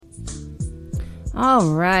All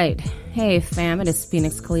right. Hey, fam, it is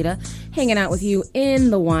Phoenix Calida hanging out with you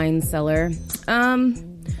in the wine cellar.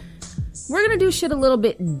 We're going to do shit a little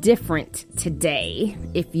bit different today,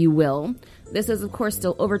 if you will. This is, of course,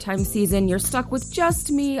 still overtime season. You're stuck with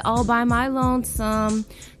just me all by my lonesome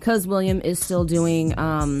because William is still doing,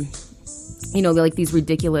 like these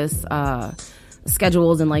ridiculous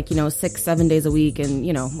schedules and 6-7 days a week and,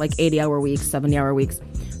 80-hour weeks, 70-hour weeks,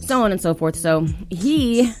 so on and so forth. So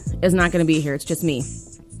he is not going to be here. It's just me.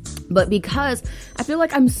 But because I feel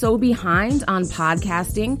like I'm so behind on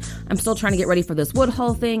podcasting, I'm still trying to get ready for this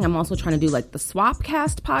Woodhull thing. I'm also trying to do the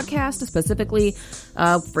Swapcast podcast, specifically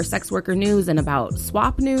for sex worker news and about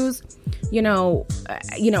swap news,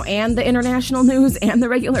 and the international news and the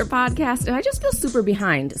regular podcast. And I just feel super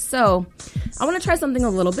behind. So I want to try something a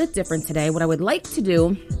little bit different today. What I would like to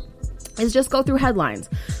do is just go through headlines.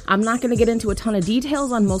 I'm not going to get into a ton of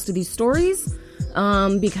details on most of these stories.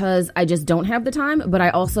 Because I just don't have the time, but I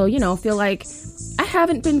also, feel like I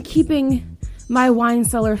haven't been keeping my wine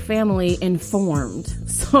cellar family informed.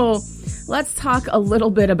 So let's talk a little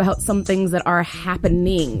bit about some things that are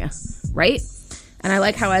happening, right? And I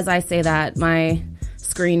like how as I say that, my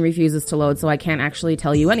screen refuses to load, so I can't actually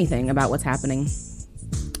tell you anything about what's happening.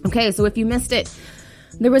 Okay, so if you missed it,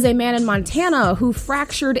 there was a man in Montana who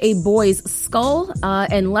fractured a boy's skull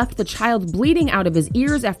and left the child bleeding out of his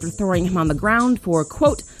ears after throwing him on the ground for,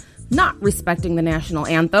 quote, not respecting the national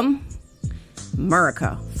anthem.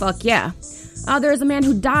 America. Fuck yeah. There is a man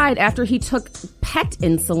who died after he took pet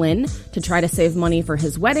insulin to try to save money for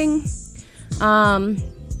his wedding.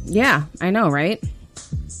 Yeah, I know, right?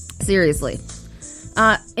 Seriously.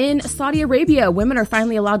 In Saudi Arabia, women are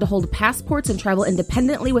finally allowed to hold passports and travel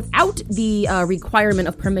independently without the requirement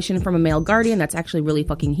of permission from a male guardian. That's actually really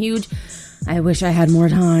fucking huge. I wish I had more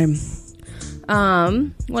time.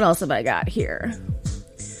 What else have I got here?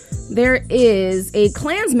 There is a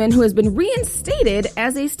Klansman who has been reinstated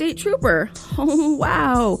as a state trooper. Oh,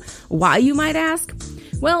 wow. Why, you might ask?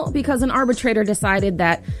 Well, because an arbitrator decided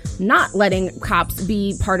that not letting cops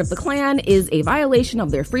be part of the Klan is a violation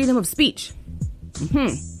of their freedom of speech.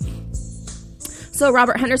 So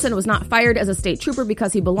Robert Henderson was not fired as a state trooper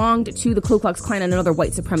because he belonged to the Ku Klux Klan and another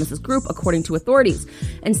white supremacist group, according to authorities.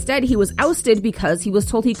 Instead, he was ousted because he was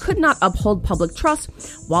told he could not uphold public trust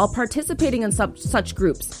while participating in such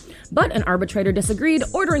groups. But an arbitrator disagreed,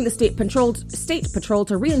 ordering the state patrol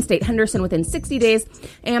to reinstate Henderson within 60 days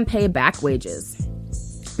and pay back wages.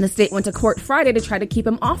 The state went to court Friday to try to keep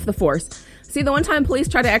him off the force. See, the one time police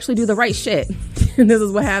try to actually do the right shit, and this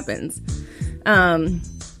is what happens. An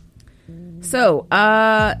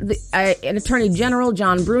Attorney General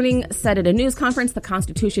John Bruning said at a news conference the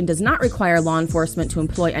Constitution does not require law enforcement to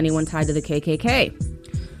employ anyone tied to the KKK.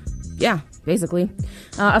 Yeah, basically.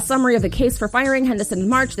 A summary of the case for firing Henderson in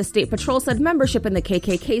March, the state patrol said membership in the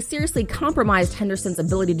KKK seriously compromised Henderson's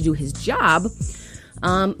ability to do his job.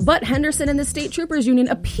 But Henderson and the state troopers union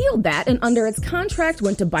appealed that and under its contract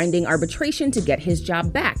went to binding arbitration to get his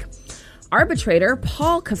job back. Arbitrator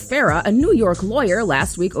Paul Cafera, a New York lawyer,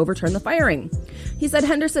 last week overturned the firing. He said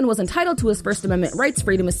Henderson was entitled to his First Amendment rights,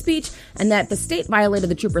 freedom of speech, and that the state violated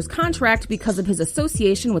the trooper's contract because of his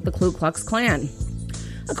association with the Ku Klux Klan.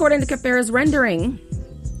 According to Cafera's ruling,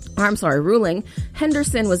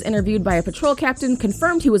 Henderson was interviewed by a patrol captain,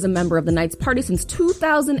 confirmed he was a member of the Knights Party since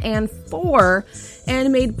 2004,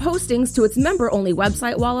 and made postings to its member-only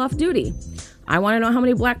website while off duty. I want to know how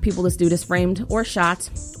many black people this dude has framed, or shot,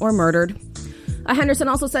 or murdered. Henderson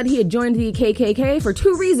also said he had joined the KKK for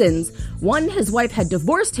two reasons. One, his wife had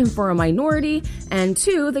divorced him for a minority, and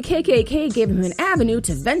two, the KKK gave him an avenue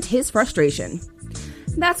to vent his frustration.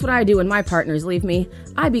 That's what I do when my partners leave me.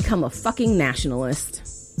 I become a fucking nationalist.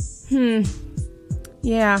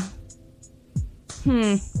 Yeah.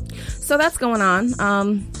 So that's going on.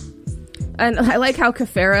 And I like how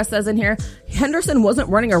Cafera says in here, Henderson wasn't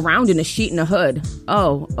running around in a sheet and a hood.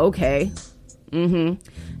 Oh, okay. And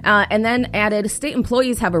then added, state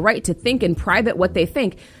employees have a right to think in private what they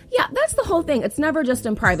think. Yeah, that's the whole thing. It's never just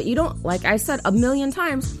in private. You don't, like I said a million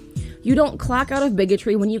times, you don't clock out of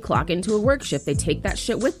bigotry when you clock into a work shift. They take that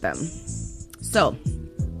shit with them. So,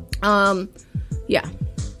 yeah.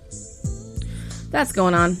 That's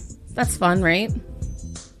going on. That's fun, right?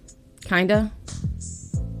 Kinda?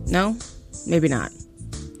 No? Maybe not.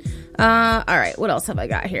 All right. What else have I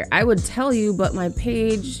got here? I would tell you, but my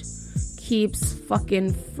page keeps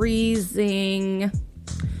fucking freezing.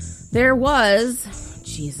 There was...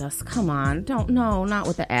 Jesus, come on. Not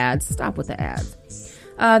with the ads. Stop with the ads.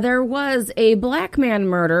 There was a black man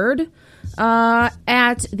murdered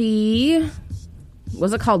at the...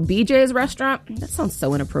 Was it called BJ's restaurant? That sounds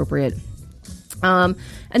so inappropriate. And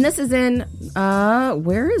this is in,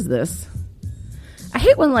 where is this? I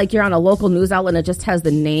hate when, like, you're on a local news outlet and it just has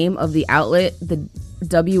the name of the outlet, the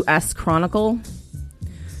WS Chronicle.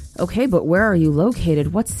 Okay, but where are you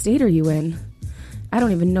located? What state are you in? I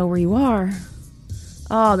don't even know where you are.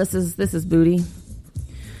 Oh, this is booty.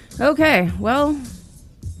 Okay, well,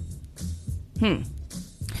 it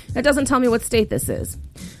doesn't tell me what state this is.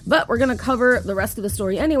 But we're going to cover the rest of the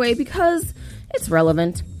story anyway because it's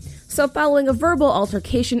relevant. So following a verbal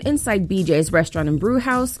altercation inside BJ's restaurant and brew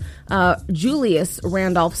house, Julius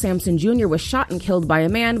Randolph Sampson Jr. was shot and killed by a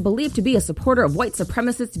man believed to be a supporter of white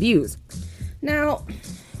supremacist views. Now,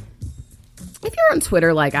 if you're on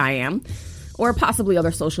Twitter like I am, or possibly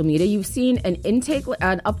other social media, you've seen an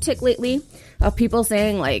uptick lately of people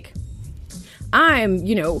saying, like, I'm,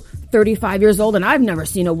 35 years old and I've never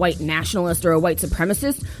seen a white nationalist or a white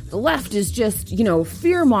supremacist. The left is just,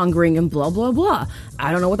 fear-mongering and blah, blah, blah.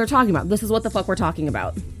 I don't know what they're talking about. This is what the fuck we're talking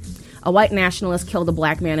about. A white nationalist killed a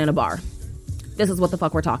black man in a bar. This is what the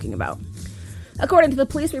fuck we're talking about. According to the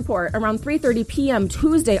police report, around 3:30 p.m.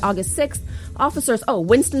 Tuesday, August 6th, officers,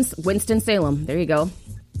 Winston-Salem, there you go.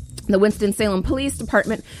 The Winston-Salem Police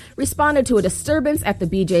Department responded to a disturbance at the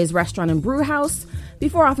BJ's restaurant and brew house.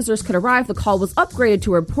 Before officers could arrive, the call was upgraded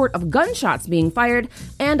to a report of gunshots being fired,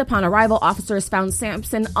 and upon arrival, officers found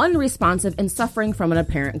Sampson unresponsive and suffering from an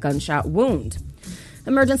apparent gunshot wound.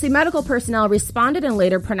 Emergency medical personnel responded and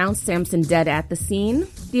later pronounced Sampson dead at the scene.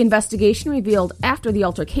 The investigation revealed after the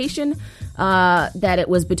altercation that it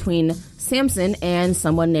was between Sampson and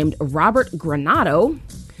someone named Robert Granado.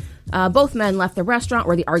 Both men left the restaurant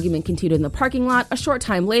where the argument continued in the parking lot. A short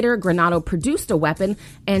time later, Granado produced a weapon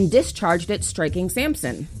and discharged it, striking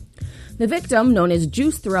Sampson. The victim, known as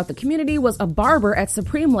Juice throughout the community, was a barber at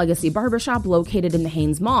Supreme Legacy Barbershop located in the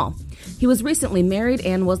Haynes Mall. He was recently married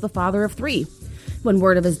and was the father of 3. When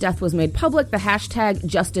word of his death was made public, the hashtag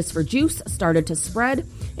Justice for Juice started to spread,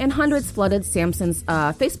 and hundreds flooded Sampson's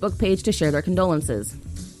Facebook page to share their condolences.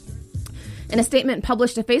 In a statement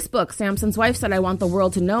published to Facebook, Sampson's wife said, "I want the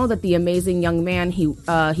world to know that the amazing young man he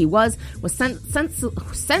was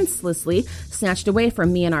senselessly snatched away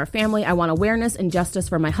from me and our family. I want awareness and justice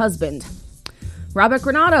for my husband." Robert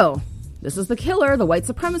Granado. This is the killer, the white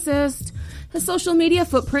supremacist. His social media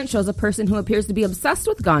footprint shows a person who appears to be obsessed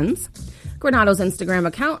with guns. Granado's Instagram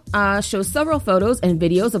account shows several photos and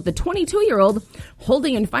videos of the 22-year-old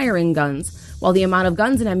holding and firing guns. While the amount of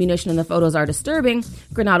guns and ammunition in the photos are disturbing,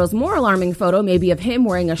 Granado's more alarming photo may be of him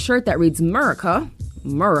wearing a shirt that reads America,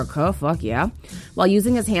 fuck yeah, while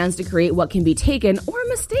using his hands to create what can be taken or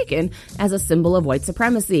mistaken as a symbol of white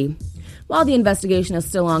supremacy. While the investigation is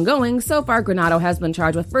still ongoing, so far Granado has been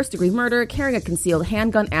charged with first-degree murder, carrying a concealed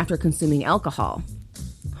handgun after consuming alcohol.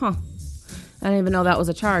 I didn't even know that was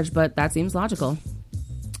a charge, but that seems logical.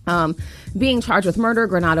 Being charged with murder,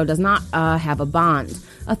 Granado does not have a bond.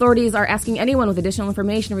 Authorities are asking anyone with additional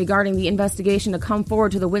information regarding the investigation to come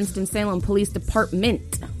forward to the Winston-Salem Police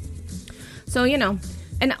Department. So,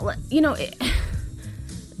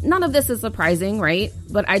 none of this is surprising, right?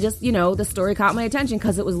 But I just, the story caught my attention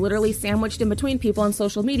because it was literally sandwiched in between people on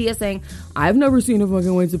social media saying, I've never seen a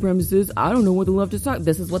fucking white supremacist. I don't know what the left is talking.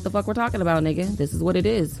 This is what the fuck we're talking about, nigga. This is what it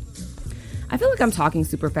is. I feel like I'm talking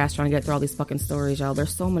super fast trying to get through all these fucking stories, y'all.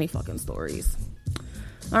 There's so many fucking stories.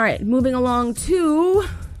 All right, moving along to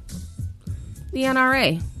the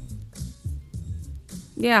NRA.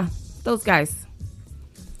 Yeah, those guys.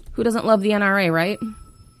 Who doesn't love the NRA, right?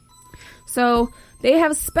 So they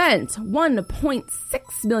have spent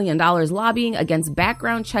 $1.6 million lobbying against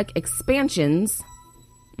background check expansions.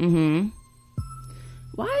 Why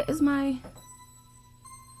is my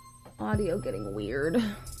audio getting weird?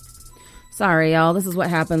 Sorry, y'all. This is what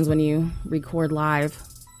happens when you record live.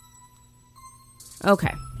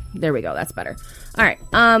 Okay. There we go. That's better. All right.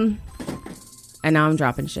 And now I'm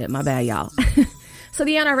dropping shit. My bad, y'all. So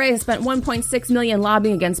the NRA has spent $1.6 million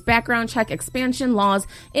lobbying against background check expansion laws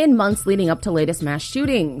in months leading up to latest mass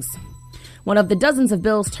shootings. One of the dozens of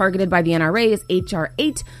bills targeted by the NRA is H.R.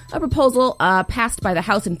 8, a proposal passed by the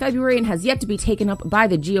House in February and has yet to be taken up by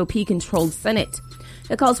the GOP-controlled Senate.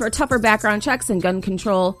 It calls for tougher background checks and gun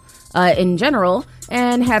control in general,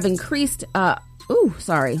 and have increased,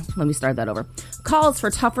 Calls for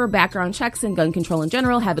tougher background checks and gun control in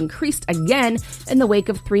general have increased again in the wake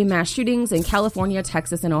of 3 mass shootings in California,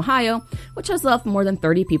 Texas, and Ohio, which has left more than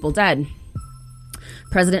 30 people dead.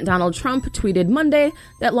 President Donald Trump tweeted Monday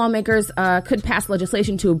that lawmakers could pass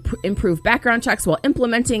legislation to improve background checks while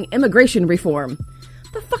implementing immigration reform.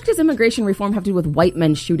 The fuck does immigration reform have to do with white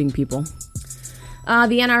men shooting people?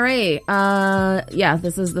 The NRA,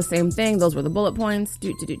 this is the same thing. Those were the bullet points.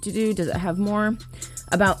 Does it have more?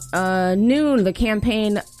 About noon,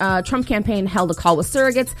 the Trump campaign held a call with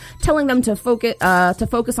surrogates, telling them to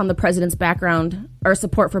focus on the president's background or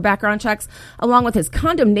support for background checks, along with his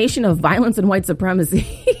condemnation of violence and white supremacy.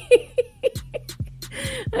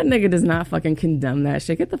 That nigga does not fucking condemn that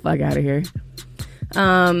shit. Get the fuck out of here.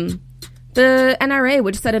 The NRA,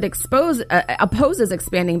 which said it opposes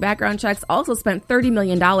expanding background checks, also spent $30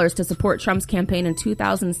 million to support Trump's campaign in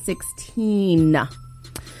 2016.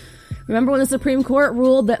 Remember when the Supreme Court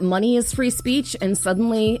ruled that money is free speech and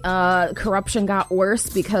suddenly corruption got worse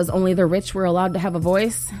because only the rich were allowed to have a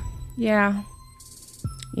voice? Yeah.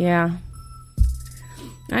 I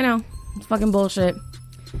know. It's fucking bullshit.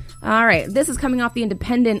 All right. This is coming off The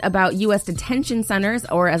Independent about U.S. detention centers,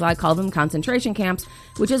 or as I call them, concentration camps,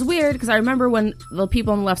 which is weird because I remember when the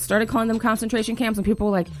people on the left started calling them concentration camps and people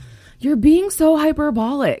were like, you're being so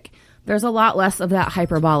hyperbolic. There's a lot less of that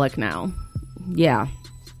hyperbolic now. Yeah.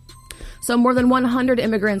 So more than 100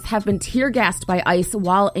 immigrants have been tear gassed by ICE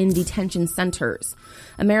while in detention centers.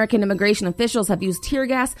 American immigration officials have used tear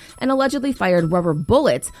gas and allegedly fired rubber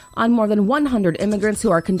bullets on more than 100 immigrants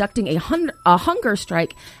who are conducting a hunger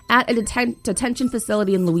strike at a detention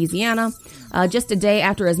facility in Louisiana. Just a day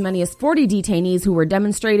after as many as 40 detainees who were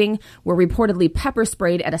demonstrating were reportedly pepper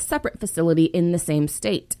sprayed at a separate facility in the same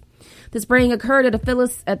state. The spraying occurred at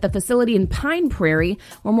the facility in Pine Prairie,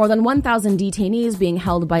 where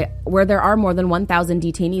there are more than 1,000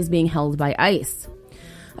 detainees being held by ICE.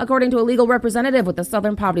 According to a legal representative with the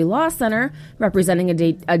Southern Poverty Law Center, representing a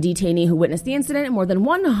detainee who witnessed the incident, more than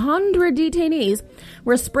 100 detainees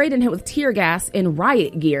were sprayed and hit with tear gas in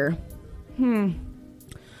riot gear.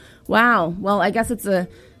 Wow. Well, I guess it's a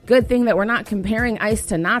good thing that we're not comparing ICE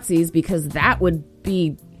to Nazis, because that would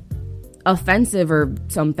be offensive or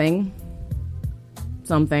something.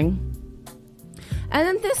 And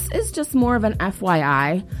then this is just more of an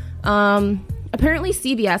FYI. Apparently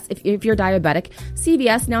CVS, if you're diabetic,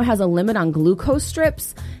 CVS now has a limit on glucose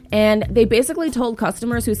strips, and they basically told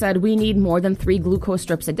customers who said we need more than 3 glucose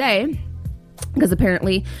strips a day, because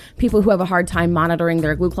apparently people who have a hard time monitoring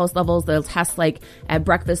their glucose levels, they'll test like at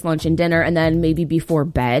breakfast, lunch, and dinner, and then maybe before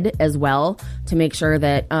bed as well, to make sure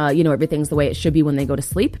that, everything's the way it should be when they go to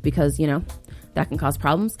sleep, because, that can cause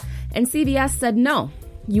problems. And CVS said, no,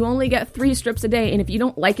 you only get 3 strips a day, and if you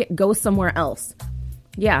don't like it, go somewhere else.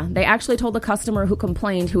 Yeah, they actually told a customer who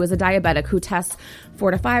complained, who is a diabetic, who tests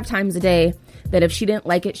 4 to 5 times a day, that if she didn't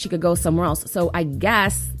like it, she could go somewhere else. So I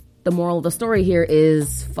guess the moral of the story here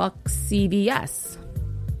is fuck CVS.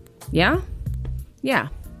 Yeah? Yeah.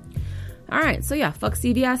 All right. So yeah, fuck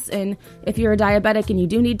CVS. And if you're a diabetic and you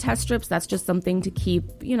do need test strips, that's just something to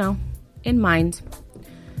keep, in mind.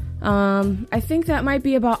 I think that might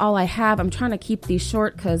be about all I have. I'm trying to keep these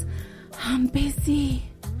short because I'm busy.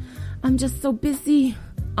 I'm just so busy.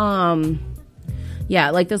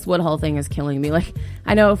 Yeah, like this Woodhull thing is killing me. Like,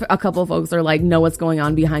 I know a couple of folks are like, know what's going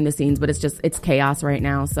on behind the scenes, but it's chaos right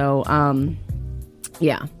now. So,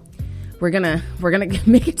 yeah, we're gonna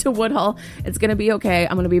make it to Woodhull. It's gonna be okay.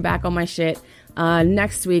 I'm gonna be back on my shit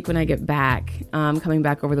next week when I get back. Coming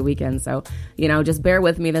back over the weekend. So, just bear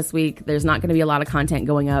with me this week. There's not gonna be a lot of content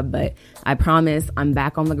going up, but I promise I'm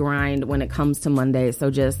back on the grind when it comes to Monday. So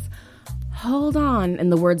just hold on. In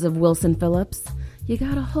the words of Wilson Phillips, you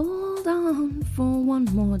gotta hold on for one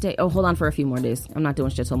more day. Oh, hold on for a few more days. I'm not doing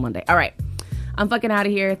shit till Monday. All right. I'm fucking out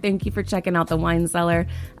of here. Thank you for checking out The Wine Cellar.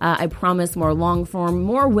 I promise more long form,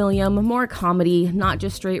 more William, more comedy, not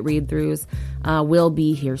just straight read-throughs. We'll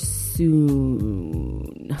be here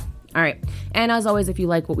soon. All right. And as always, if you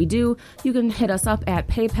like what we do, you can hit us up at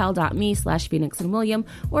paypal.me/PhoenixandWilliam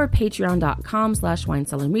or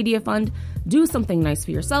patreon.com/WineCellarMediaFund. Do something nice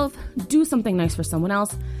for yourself. Do something nice for someone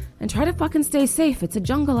else. And try to fucking stay safe. It's a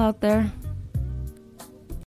jungle out there.